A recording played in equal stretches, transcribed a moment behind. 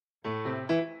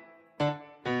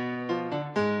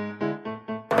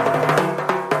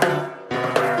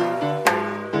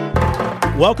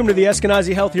Welcome to the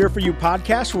Eskenazi Health Here For You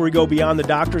podcast, where we go beyond the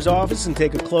doctor's office and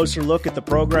take a closer look at the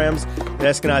programs that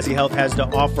Eskenazi Health has to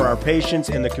offer our patients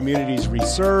and the communities we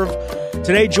serve.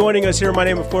 Today, joining us here, my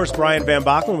name, of course, Brian Van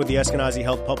Bockelen with the Eskenazi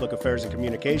Health Public Affairs and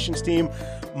Communications team.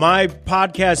 My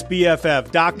podcast BFF,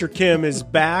 Dr. Kim, is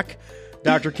back.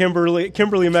 Dr. Kimberly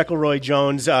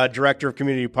McElroy-Jones, Director of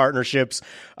Community Partnerships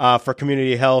for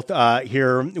Community Health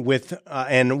here with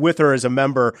her as a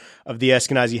member of the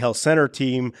Eskenazi Health Center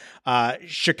team.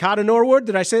 Shakata Norwood,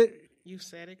 did I say it? You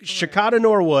said it correct. Shakata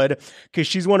Norwood, because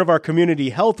she's one of our community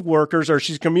health workers, or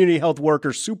she's community health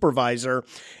worker supervisor.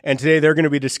 And today they're going to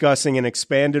be discussing an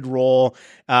expanded role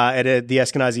at the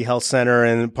Eskenazi Health Center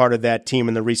and part of that team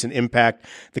and the recent impact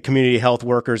the community health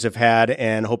workers have had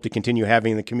and hope to continue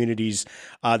having in the communities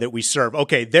that we serve.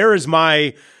 Okay, there is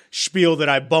my spiel that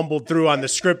I bumbled through on the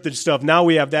scripted stuff. Now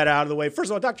we have that out of the way.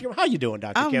 First of all, Dr. Kim, how you doing,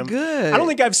 Dr. Kim? I'm good. I don't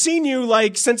think I've seen you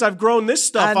since I've grown this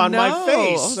stuff on my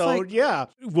face. So yeah,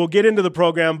 we'll get into the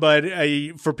program. But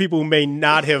for people who may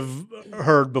not have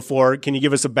heard before, can you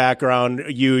give us a background,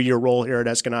 your role here at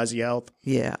Eskenazi Health?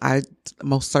 Yeah, I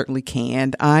most certainly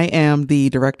can. I am the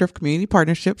Director of Community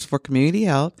Partnerships for Community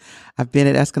Health. I've been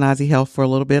at Eskenazi Health for a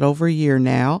little bit over a year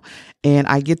now, and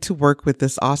I get to work with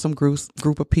this awesome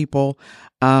group of people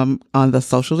on the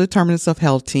social determinants of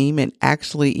health team, and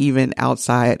actually even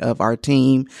outside of our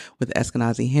team with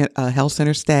Eskenazi Health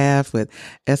Center staff, with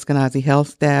Eskenazi Health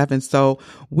staff. And so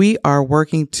we are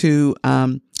working to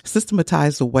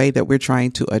systematize the way that we're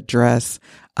trying to address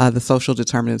the social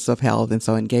determinants of health. And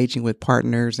so engaging with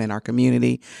partners in our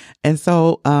community. And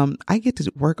so I get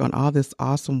to work on all this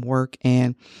awesome work.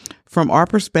 And from our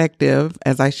perspective,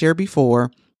 as I shared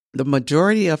before, the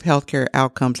majority of healthcare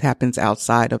outcomes happens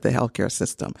outside of the healthcare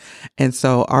system. And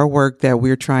so our work that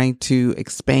we're trying to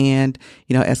expand,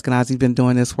 Eskenazi's been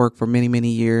doing this work for many, many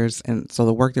years. And so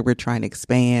the work that we're trying to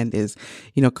expand is,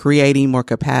 creating more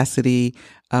capacity.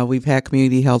 We've had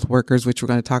community health workers, which we're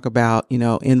going to talk about,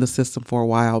 in the system for a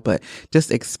while, but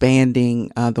just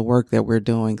expanding the work that we're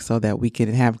doing so that we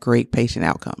can have great patient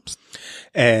outcomes.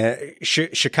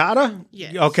 Shakata?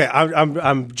 Yes. Okay,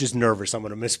 I'm just nervous. I'm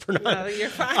going to mispronounce. No, you're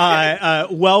fine.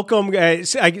 Welcome.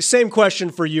 Same question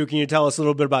for you. Can you tell us a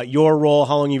little bit about your role,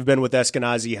 how long you've been with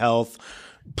Eskenazi Health,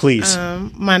 please?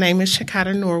 My name is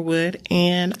Shakata Norwood,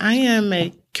 and I am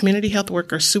a community health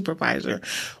worker supervisor,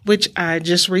 which I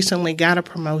just recently got a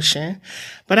promotion.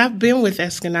 But I've been with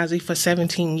Eskenazi for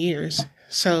 17 years.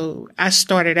 So I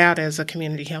started out as a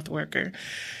community health worker,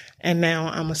 and now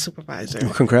I'm a supervisor.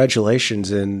 Well, congratulations,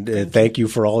 and thank you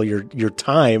for all your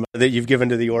time that you've given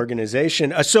to the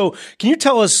organization. So can you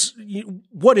tell us,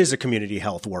 what is a community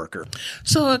health worker?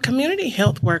 So a community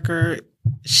health worker,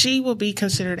 she will be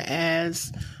considered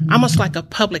as almost like a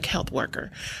public health worker.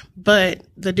 But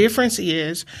the difference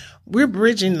is we're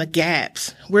bridging the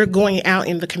gaps. We're going out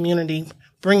in the community,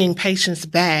 bringing patients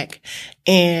back,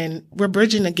 and we're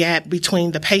bridging the gap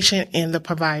between the patient and the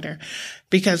provider.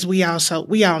 Because we all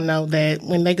know that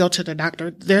when they go to the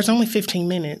doctor, there's only 15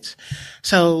 minutes.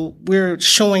 So we're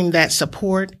showing that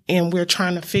support, and we're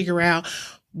trying to figure out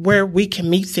where we can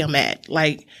meet them at.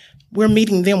 We're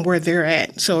meeting them where they're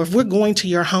at. So if we're going to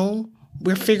your home,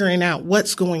 we're figuring out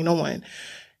what's going on.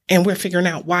 And we're figuring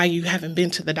out why you haven't been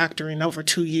to the doctor in over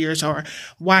 2 years, or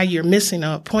why you're missing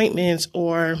appointments,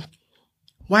 or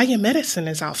why your medicine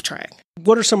is off track.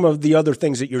 What are some of the other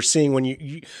things that you're seeing when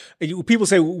you people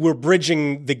say we're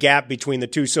bridging the gap between the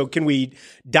two? So can we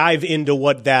dive into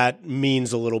what that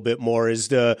means a little bit more?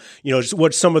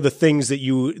 What's some of the things that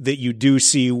you do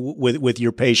see with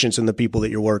your patients and the people that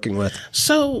you're working with?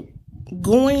 So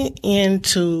going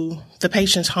into the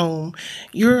patient's home,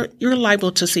 you're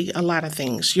liable to see a lot of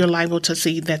things. You're liable to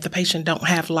see that the patient don't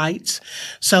have lights.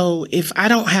 So if I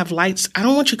don't have lights, I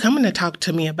don't want you coming to talk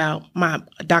to me about my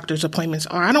doctor's appointments,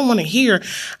 or I don't want to hear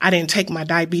I didn't take my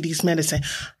diabetes medicine.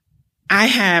 I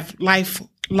have life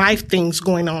things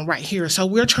going on right here. So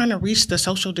we're trying to reach the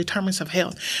social determinants of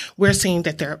health. We're seeing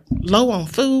that they're low on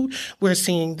food. We're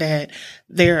seeing that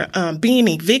they're being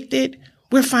evicted.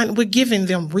 We're giving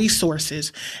them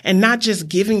resources, and not just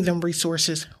giving them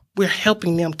resources, we're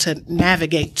helping them to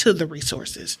navigate to the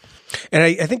resources. And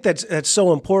I think that's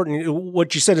so important.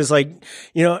 What you said is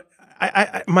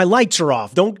my lights are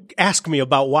off. Don't ask me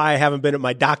about why I haven't been at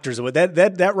my doctor's.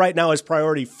 That right now is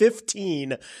priority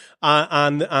 15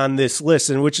 on this list,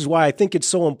 and which is why I think it's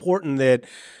so important that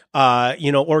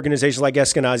organizations like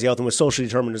Eskenazi Health and with social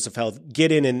determinants of health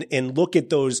get in and look at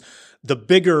the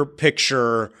bigger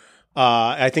picture.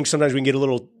 I think sometimes we can get a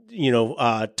little,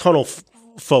 tunnel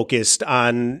focused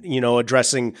on,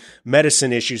 addressing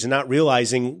medicine issues and not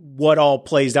realizing what all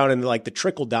plays down into the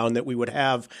trickle down that we would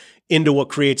have into what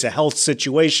creates a health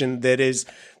situation that is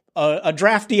a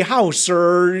drafty house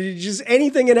or just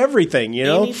anything and everything, you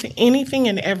know? Anything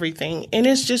and everything. And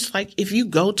it's just like, if you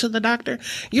go to the doctor,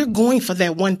 you're going for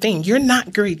that one thing. You're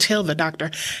not going to tell the doctor,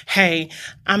 hey,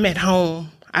 I'm at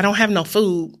home. I don't have no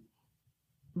food,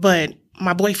 but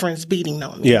my boyfriend's beating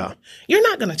on me. Yeah. You're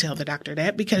not going to tell the doctor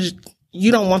that because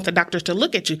you don't want the doctor to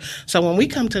look at you. So when we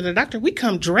come to the doctor, we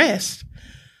come dressed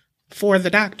for the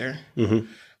doctor.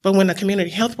 Mm-hmm. But when a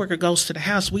community health worker goes to the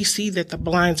house, we see that the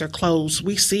blinds are closed.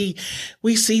 We see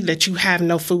that you have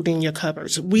no food in your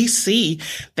cupboards. We see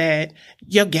that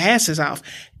your gas is off.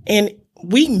 And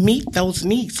we meet those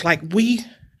needs. Like, we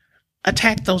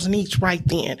attack those needs right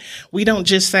then. We don't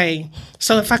just say,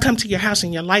 so if I come to your house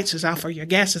and your lights is off or your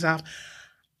gas is off,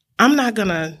 I'm not going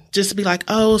to just be like,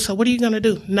 oh, so what are you going to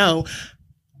do? No,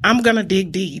 I'm going to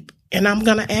dig deep and I'm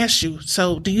going to ask you,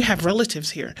 so do you have relatives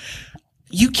here?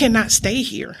 You cannot stay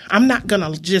here. I'm not going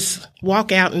to just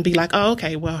walk out and be like, oh,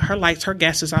 okay, well, her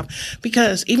gas is off.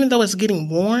 Because even though it's getting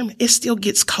warm, it still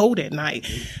gets cold at night.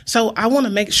 So I want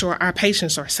to make sure our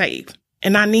patients are safe.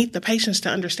 And I need the patients to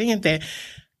understand that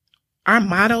our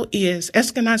motto is,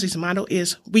 Eskenazi's motto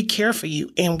is, we care for you.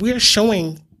 And we're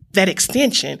showing that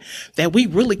extension that we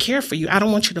really care for you. I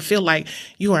don't want you to feel like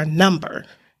you are a number.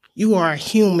 You are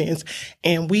humans.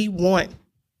 And we want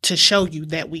to show you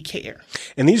that we care.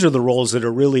 And these are the roles that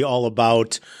are really all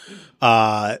about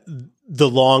the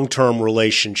long-term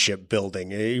relationship building.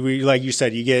 Like you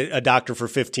said, you get a doctor for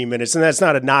 15 minutes, and that's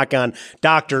not a knock on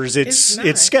doctors. It's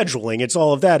scheduling. It's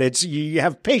all of that. It's you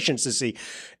have patients to see.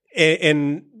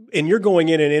 And you're going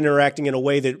in and interacting in a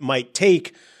way that might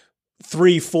take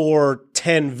 3, 4,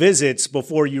 10 visits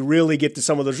before you really get to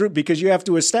some of those, because you have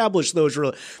to establish those.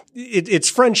 It's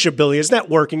friendship building, it's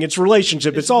networking, it's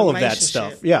relationship, it's all of that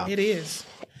stuff. Yeah, it is.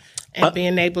 And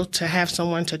being able to have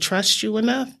someone to trust you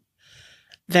enough,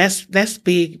 that's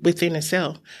big within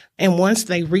itself. And once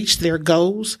they reach their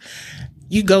goals,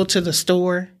 you go to the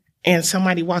store and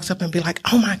somebody walks up and be like,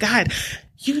 oh my God,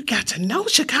 you got to know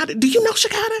Shakata. Do you know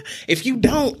Shakata? If you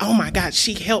don't, oh my God,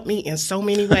 she helped me in so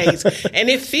many ways.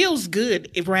 And it feels good,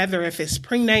 if it's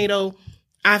prenatal.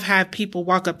 I've had people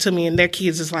walk up to me and their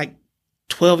kids is like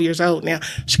 12 years old now.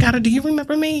 Shakata, do you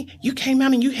remember me? You came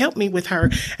out and you helped me with her.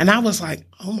 And I was like,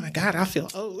 oh my God, I feel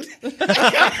old.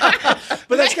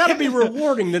 But that's got to be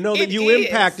rewarding to know that you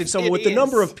impacted someone with the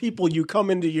number of people you come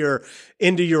into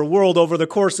your world over the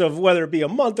course of whether it be a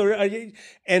month or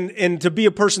and to be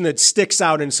a person that sticks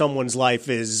out in someone's life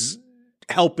is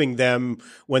helping them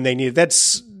when they need it.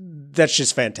 That's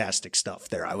just fantastic stuff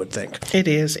there, I would think. It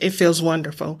is. It feels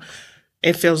wonderful.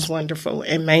 It feels wonderful.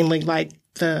 And mainly like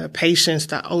the patients,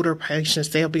 the older patients,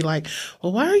 they'll be like,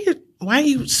 well, why are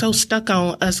you so stuck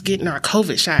on us getting our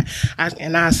COVID shot?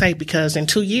 And I say, because in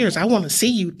 2 years, I want to see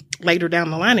you later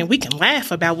down the line and we can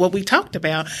laugh about what we talked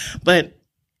about. But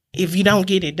if you don't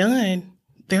get it done,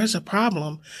 there's a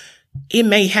problem. It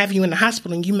may have you in the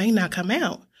hospital and you may not come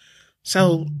out.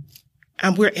 So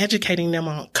we're educating them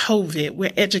on COVID.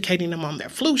 We're educating them on their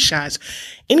flu shots.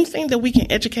 Anything that we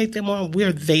can educate them on,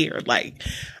 we're there. Like,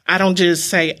 I don't just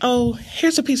say, oh,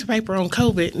 here's a piece of paper on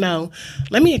COVID. No,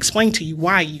 let me explain to you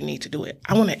why you need to do it.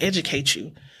 I want to educate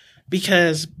you,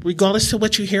 because regardless of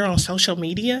what you hear on social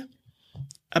media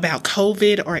about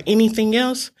COVID or anything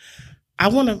else, I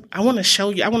want to show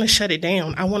you. I want to shut it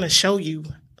down. I want to show you.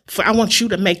 I want you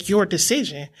to make your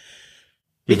decision,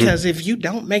 because if you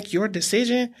don't make your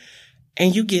decision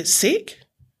and you get sick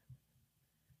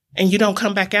and you don't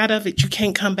come back out of it, you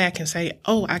can't come back and say,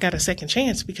 oh, I got a second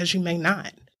chance, because you may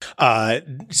not.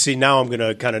 See, now I'm going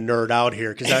to kind of nerd out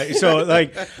here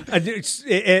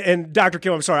and Dr.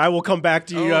 Kim, I'm sorry, I will come back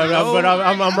to you, but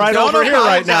I'm right over here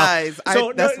right now.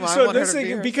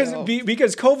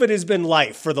 Because COVID has been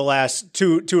life for the last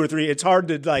two or three. It's hard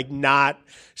to not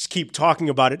keep talking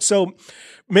about it. So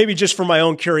maybe just for my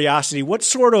own curiosity, what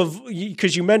sort of,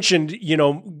 because you mentioned,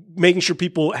 making sure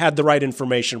people had the right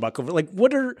information about COVID,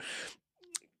 what are,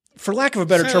 for lack of a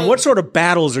better term, what sort of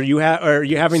battles are you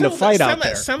having to fight out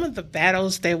there? Some of the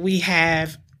battles that we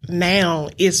have now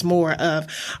is more of,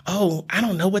 oh, I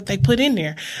don't know what they put in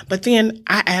there. But then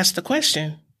I ask the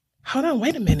question, hold on,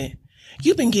 wait a minute.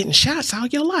 You've been getting shots all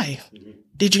your life. Mm-hmm.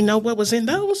 Did you know what was in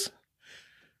those?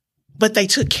 But they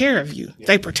took care of you. Yeah.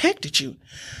 They protected you.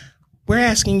 We're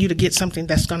asking you to get something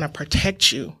that's going to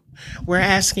protect you. We're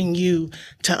asking you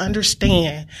to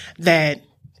understand that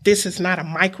this is not a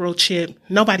microchip.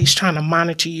 Nobody's trying to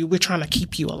monitor you. We're trying to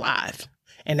keep you alive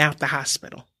and out the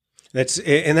hospital.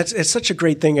 It's such a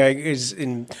great thing. Just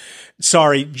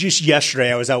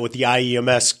yesterday I was out with the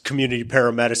IEMS community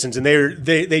paramedicines, and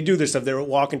they do this stuff. They're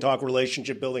walk and talk,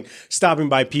 relationship building, stopping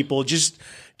by people, just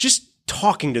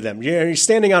talking to them. You're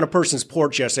standing on a person's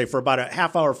porch yesterday for about a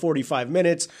half hour, 45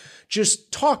 minutes,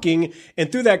 just talking. And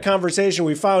through that conversation,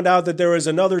 we found out that there was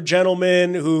another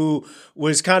gentleman who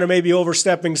was kind of maybe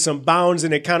overstepping some bounds,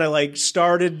 and it kind of like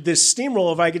started this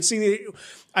steamroll of I could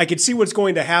see what's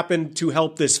going to happen to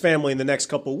help this family in the next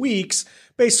couple of weeks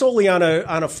based solely on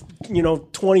a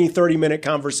 20, 30 minute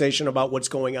conversation about what's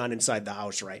going on inside the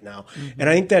house right now. Mm-hmm. And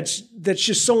I think that's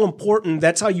just so important.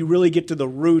 That's how you really get to the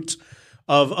root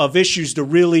of issues to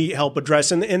really help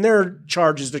address. And their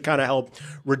charge is to kind of help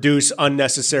reduce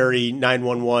unnecessary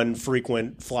 911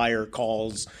 frequent flyer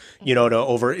calls, it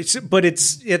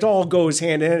all goes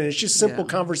hand in hand. It's just simple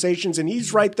conversations. And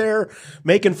he's right there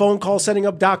making phone calls, setting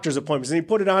up doctor's appointments. And he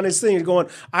put it on his thing and going,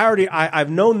 I've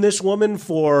known this woman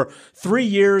for 3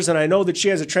 years and I know that she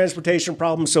has a transportation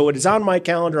problem. So it is on my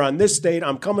calendar on this date.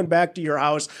 I'm coming back to your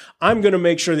house. I'm going to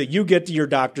make sure that you get to your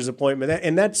doctor's appointment.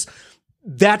 And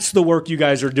that's the work you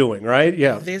guys are doing, right?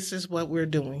 Yeah. This is what we're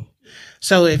doing.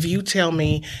 So if you tell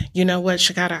me, you know what,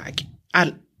 Shakata,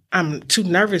 I'm too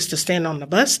nervous to stand on the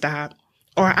bus stop,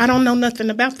 or I don't know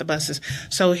nothing about the buses.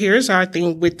 So here's our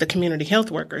thing with the community health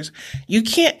workers. You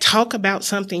can't talk about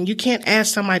something. You can't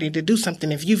ask somebody to do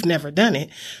something if you've never done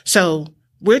it. So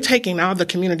we're taking all the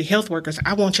community health workers.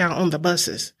 I want y'all on the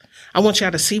buses. I want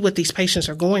y'all to see what these patients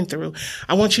are going through.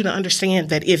 I want you to understand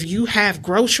that if you have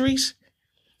groceries,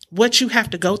 what you have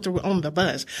to go through on the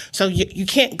bus. So you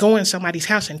can't go in somebody's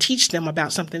house and teach them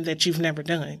about something that you've never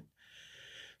done.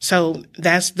 So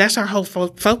that's our whole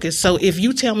focus. So if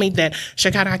you tell me that,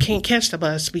 Shakata, I can't catch the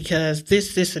bus because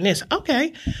this, and this,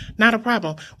 okay, not a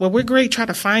problem. Well, we're going to try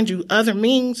to find you other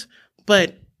means,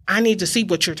 but I need to see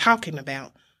what you're talking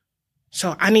about.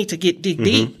 So I need to dig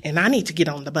deep, and I need to get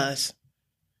on the bus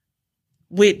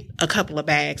with a couple of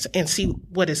bags and see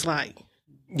what it's like.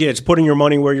 Yeah, it's putting your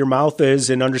money where your mouth is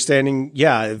and understanding,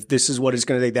 if this is what it's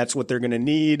going to take, that's what they're going to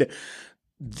need.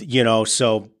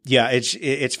 So yeah,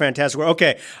 it's fantastic.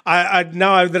 Okay. I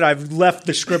now that I've left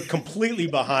the script completely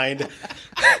behind,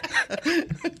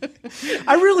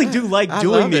 I really do like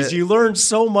doing these. You learn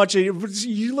so much.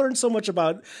 You learn so much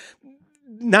about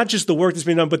not just the work that's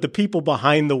being done, but the people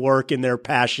behind the work and their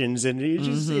passions. And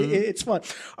it's fun.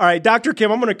 All right, Dr.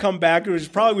 Kim, I'm going to come back.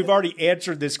 We've already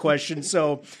answered this question.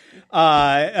 So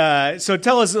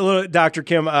tell us a little, Dr.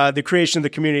 Kim, the creation of the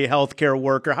community healthcare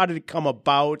worker. How did it come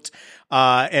about?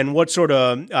 And what sort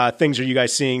of things are you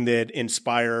guys seeing that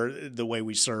inspire the way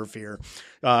we serve here?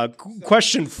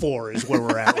 Question 4 is where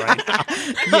we're at right now.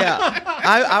 Yeah.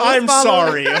 I'm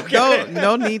sorry. Okay.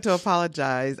 No need to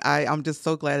apologize. I'm just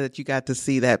so glad that you got to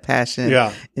see that passion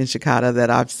in Shakata that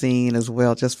I've seen as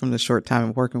well, just from the short time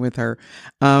of working with her.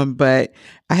 But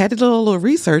I had to do a little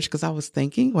research because I was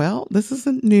thinking, well, this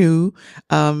isn't new.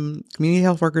 Community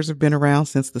health workers have been around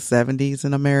since the 70s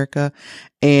in America.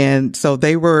 And so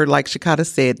they were, like Shakata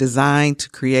said, designed to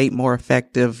create more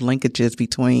effective linkages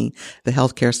between the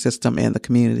healthcare system and the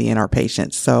community and our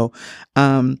patients. So,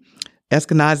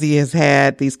 Eskenazi has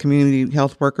had these community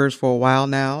health workers for a while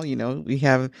now. We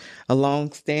have a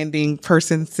long-standing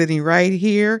person sitting right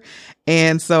here.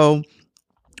 And so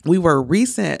we were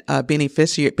recent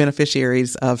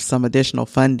beneficiaries of some additional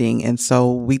funding. And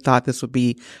so we thought this would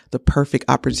be the perfect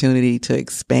opportunity to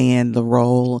expand the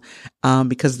role,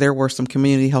 because there were some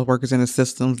community health workers in the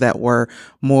systems that were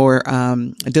more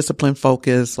discipline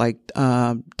focused, like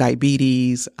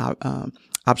diabetes,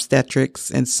 obstetrics.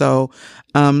 And so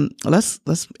let's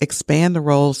expand the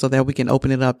role so that we can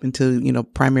open it up into,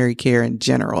 primary care in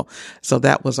general. So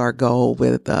that was our goal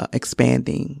with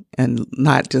expanding, and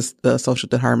not just the social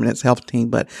determinants health team,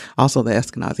 but also the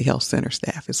Eskenazi Health Center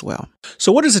staff as well.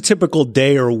 So what does a typical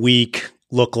day or week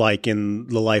look like in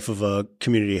the life of a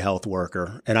community health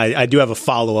worker? And I do have a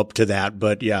follow-up to that,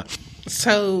 but yeah.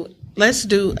 So let's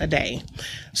do a day.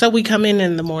 So we come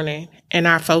in the morning, and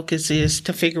our focus is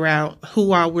to figure out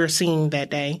who all we're seeing that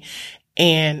day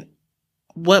and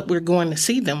what we're going to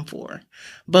see them for.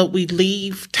 But we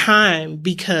leave time,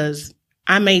 because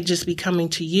I may just be coming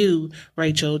to you,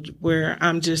 Rachel, where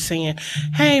I'm just saying,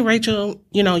 hey, Rachel,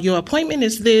 your appointment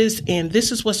is this, and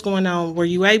this is what's going on. Were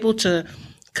you able to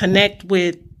connect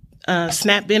with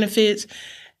SNAP benefits?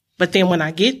 But then when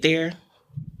I get there,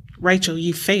 Rachel,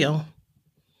 you fail.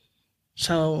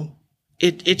 So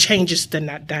it changes the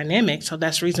dynamic. So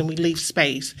that's the reason we leave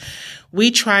space. We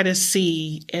try to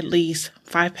see at least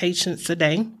 5 patients a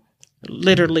day,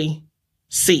 literally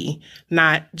see,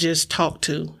 not just talk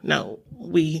to. No,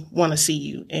 we want to see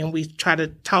you. And we try to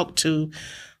talk to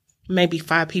maybe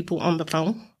 5 people on the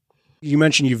phone. You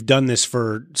mentioned you've done this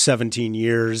for 17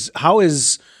 years. How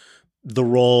has the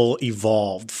role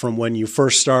evolved from when you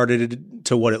first started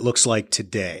to what it looks like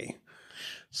today?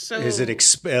 So is it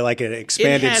like an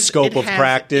expanded scope of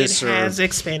practice? It has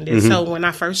expanded. So when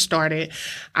I first started,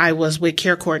 I was with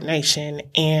care coordination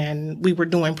and we were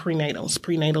doing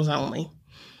prenatals only.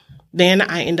 Then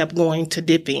I ended up going to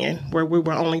dip in where we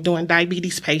were only doing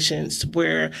diabetes patients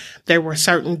where there were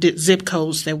certain zip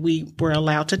codes that we were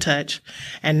allowed to touch.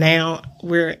 And now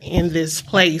we're in this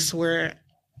place where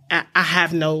I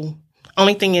have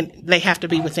only thing they have to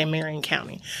be within Marion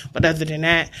County. But other than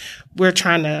that, we're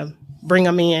trying to bring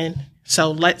them in.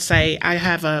 So let's say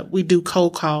we do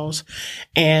cold calls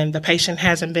and the patient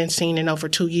hasn't been seen in over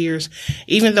 2 years.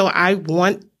 Even though I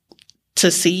want to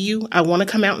see you, I want to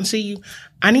come out and see you,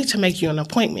 I need to make you an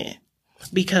appointment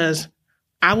because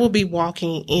I will be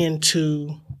walking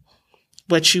into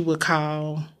what you would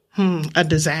call a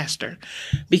disaster.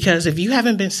 Because if you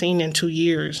haven't been seen in 2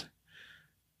 years,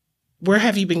 where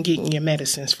have you been getting your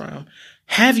medicines from?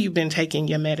 Have you been taking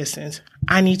your medicines?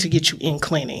 I need to get you in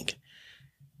clinic.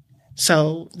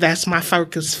 So that's my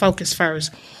focus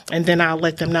first. And then I'll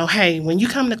let them know, hey, when you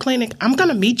come to clinic, I'm going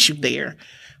to meet you there.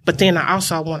 But then I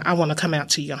want to come out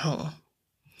to your home.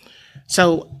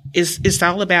 So it's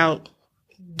all about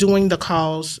doing the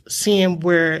calls, seeing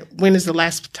when is the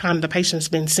last time the patient's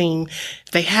been seen.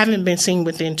 If they haven't been seen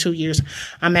within 2 years,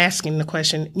 I'm asking the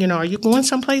question, are you going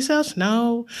someplace else?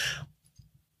 No.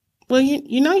 Well,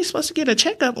 you're supposed to get a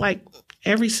checkup like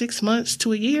every 6 months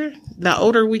to a year, the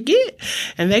older we get.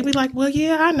 And they be like, well,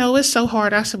 yeah, I know it's so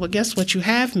hard. I said, well, guess what? You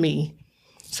have me.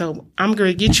 So I'm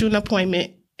going to get you an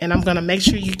appointment and I'm going to make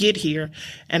sure you get here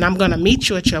and I'm going to meet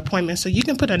you at your appointment so you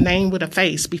can put a name with a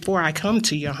face before I come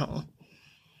to your home.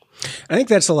 I think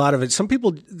that's a lot of it. Some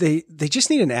people, they just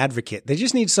need an advocate. They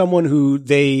just need someone who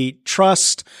they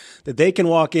trust, that they can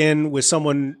walk in with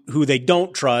someone who they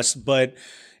don't trust, but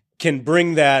can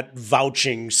bring that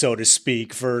vouching, so to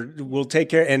speak, we'll take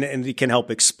care and they can help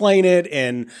explain it.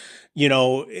 And, in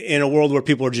a world where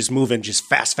people are just moving just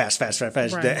fast, right,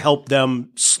 to help them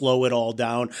slow it all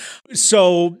down.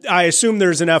 So I assume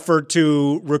there's an effort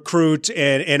to recruit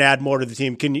and add more to the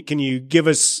team. Can you give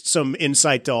us some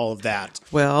insight to all of that?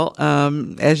 Well,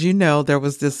 as you know, there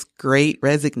was this great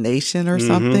resignation or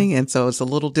something. And so it's a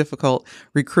little difficult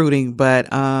recruiting,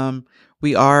 but,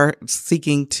 we are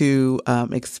seeking to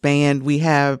expand. We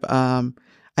have,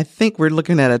 I think we're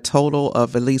looking at a total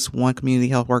of at least one community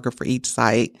health worker for each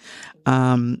site.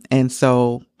 And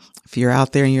so if you're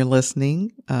out there and you're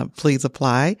listening, please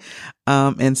apply.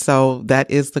 And so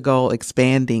that is the goal,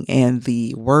 expanding. And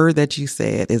the word that you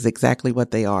said is exactly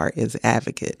what they are, is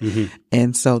advocate.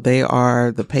 And so they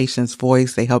are the patient's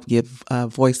voice. They help give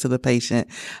voice to the patient,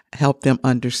 help them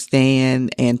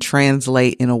understand and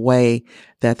translate in a way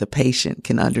that the patient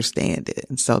can understand it.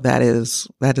 And so that is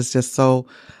just so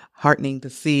heartening to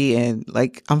see. And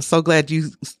I'm so glad you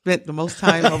spent the most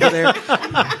time over there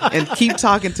and keep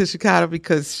talking to Shikata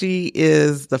because she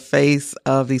is the face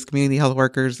of these community health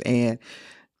workers and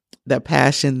the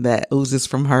passion that oozes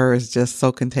from her is just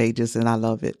so contagious and I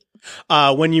love it.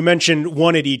 When you mentioned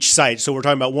one at each site, so we're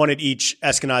talking about one at each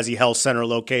Eskenazi Health Center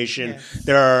location. Yes.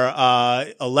 There are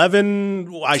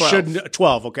 11.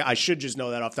 12. Okay, I should just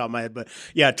know that off the top of my head, but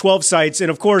yeah, 12 sites.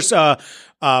 And of course,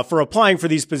 for applying for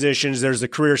these positions, there's the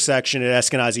career section at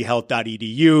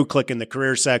eskenazihealth.edu. Click in the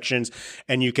career sections,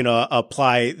 and you can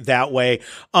apply that way.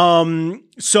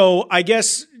 So I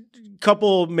guess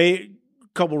couple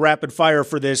rapid fire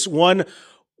for this one.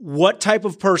 What type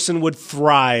of person would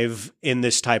thrive in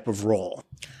this type of role?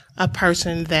 A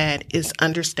person that is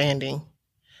understanding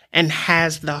and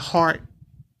has the heart.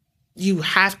 You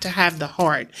have to have the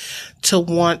heart to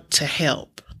want to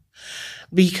help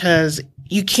because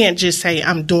you can't just say,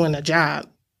 I'm doing a job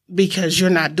because you're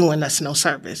not doing us no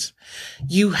service.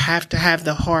 You have to have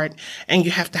the heart and you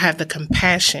have to have the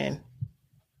compassion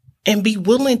and be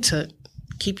willing to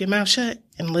keep your mouth shut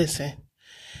and listen.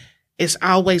 It's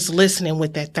always listening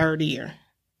with that third ear.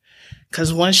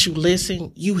 Because once you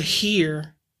listen, you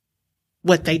hear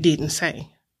what they didn't say.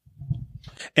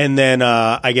 And then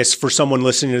I guess for someone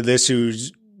listening to this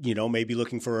who's, maybe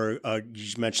looking for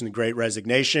you mentioned the great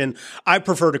resignation. I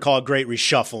prefer to call it great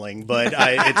reshuffling, but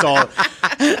it's all.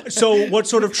 So what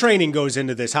sort of training goes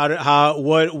into this?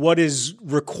 What is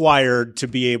required to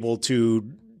be able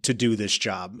to do this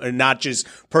job, and not just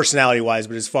personality wise,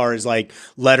 but as far as like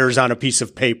letters on a piece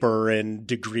of paper and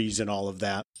degrees and all of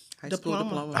that.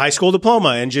 High school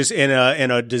diploma, and just in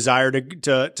a desire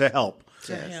to help.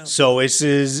 Yes. So this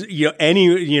is,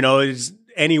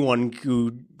 anyone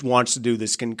who wants to do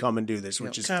this can come and do this,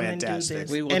 which is fantastic.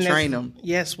 We will train them.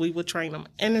 Yes, we will train them.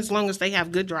 And as long as they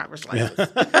have good driver's license.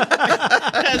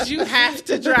 Because you have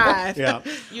to drive. Yeah.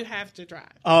 You have to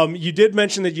drive. You did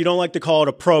mention that you don't like to call it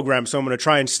a program, so I'm going to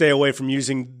try and stay away from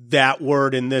using that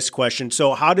word in this question.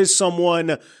 So how does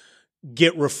someone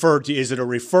get referred to? Is it a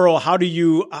referral?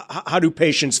 How do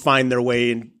patients find their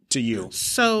way into you?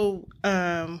 So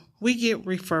we get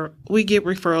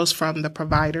referrals from the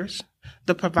providers.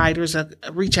 The providers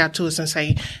reach out to us and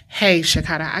say, "Hey,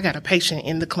 Shakata, I got a patient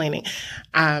in the clinic.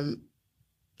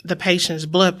 The patient's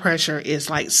blood pressure is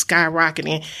like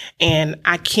skyrocketing, and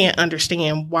I can't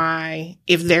understand why,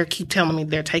 if they keep telling me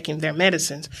they're taking their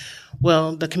medicines."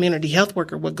 Well, the community health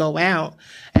worker would go out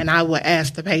and I would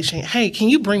ask the patient, "Hey, can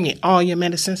you bring me all your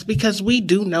medicines?" Because we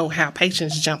do know how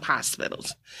patients jump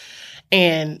hospitals,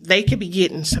 and they could be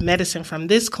getting some medicine from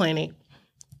this clinic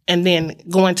and then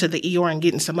going to the ER and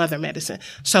getting some other medicine.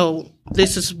 So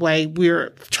this is why we're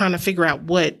trying to figure out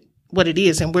what it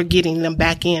is, and we're getting them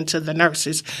back into the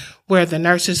nurses, where the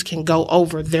nurses can go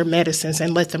over their medicines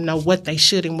and let them know what they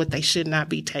should and what they should not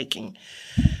be taking.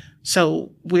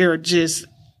 So we're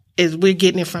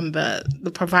getting it from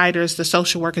the providers, the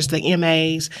social workers, the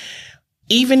MAs.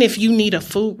 Even if you need a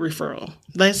food referral,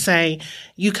 let's say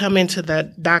you come into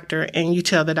the doctor and you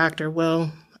tell the doctor,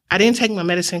 "Well, I didn't take my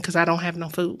medicine because I don't have no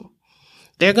food."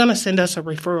 They're going to send us a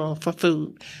referral for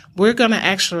food. We're going to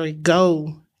actually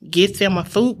go get them a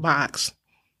food box,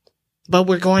 but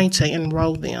we're going to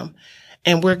enroll them,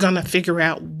 and we're going to figure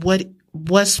out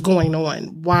what's going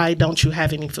on. Why don't you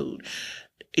have any food?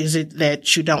 Is it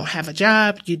that you don't have a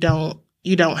job? You don't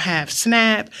have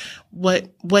SNAP?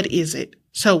 What is it?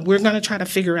 So we're going to try to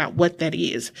figure out what that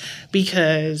is,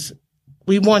 because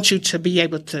we want you to be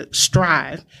able to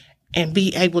strive and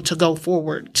be able to go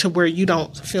forward to where you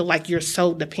don't feel like you're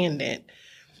so dependent.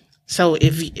 So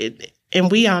and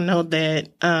we all know that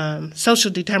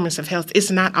social determinants of health,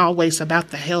 it's not always about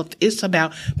the health. It's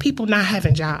about people not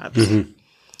having jobs. Mm-hmm.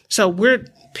 So we're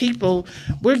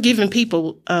giving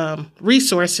people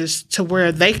resources to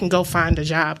where they can go find a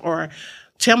job, or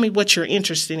tell me what you're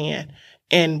interested in.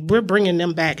 And we're bringing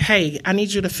them back. "Hey, I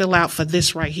need you to fill out for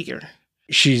this right here."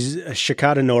 She's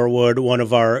Shakata Norwood, one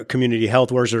of our community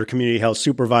health workers, or community health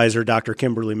supervisor, Dr.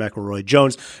 Kimberly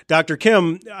McElroy-Jones. Dr.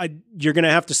 Kim, you're going to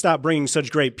have to stop bringing such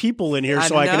great people in here I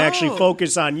can actually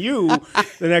focus on you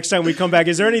the next time we come back.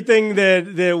 Is there anything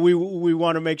that we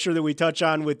want to make sure that we touch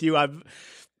on with you?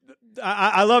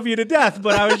 I love you to death,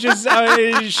 but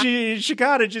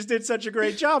Shakata just did such a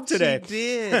great job today.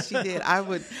 She did.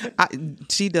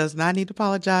 She does not need to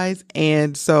apologize.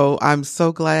 And so I'm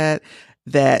so glad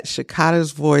that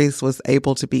Shakata's voice was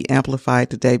able to be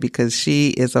amplified today, because she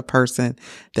is a person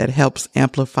that helps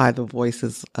amplify the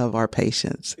voices of our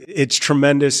patients. It's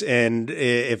tremendous. And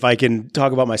if I can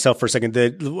talk about myself for a second,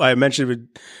 I mentioned it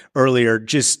earlier,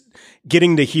 just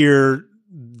getting to hear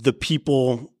the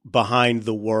people behind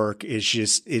the work is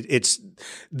just, it's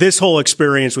this whole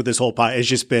experience with this whole pod has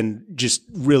just been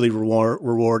really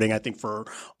rewarding, I think, for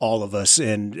all of us.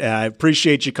 And I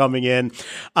appreciate you coming in.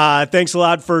 Thanks a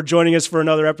lot for joining us for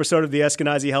another episode of the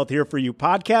Eskenazi Health Here For You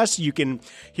podcast. You can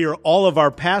hear all of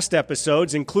our past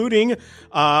episodes, including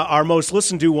our most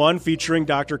listened to one featuring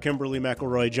Dr. Kimberly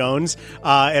McElroy-Jones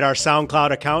at our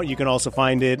SoundCloud account. You can also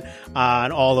find it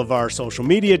on all of our social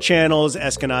media channels,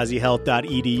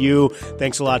 eskenazihealth.edu.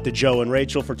 Thanks a lot to Joe and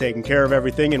Rachel for taking care of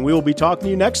everything, and we will be talking to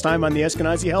you next time on the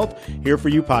Eskenazi Health Here For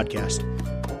You podcast.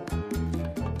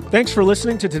 Thanks for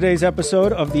listening to today's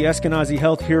episode of the Eskenazi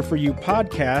Health Here For You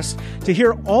podcast. To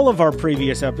hear all of our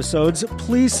previous episodes,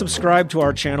 please subscribe to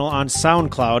our channel on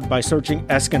SoundCloud by searching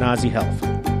Eskenazi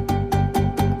Health.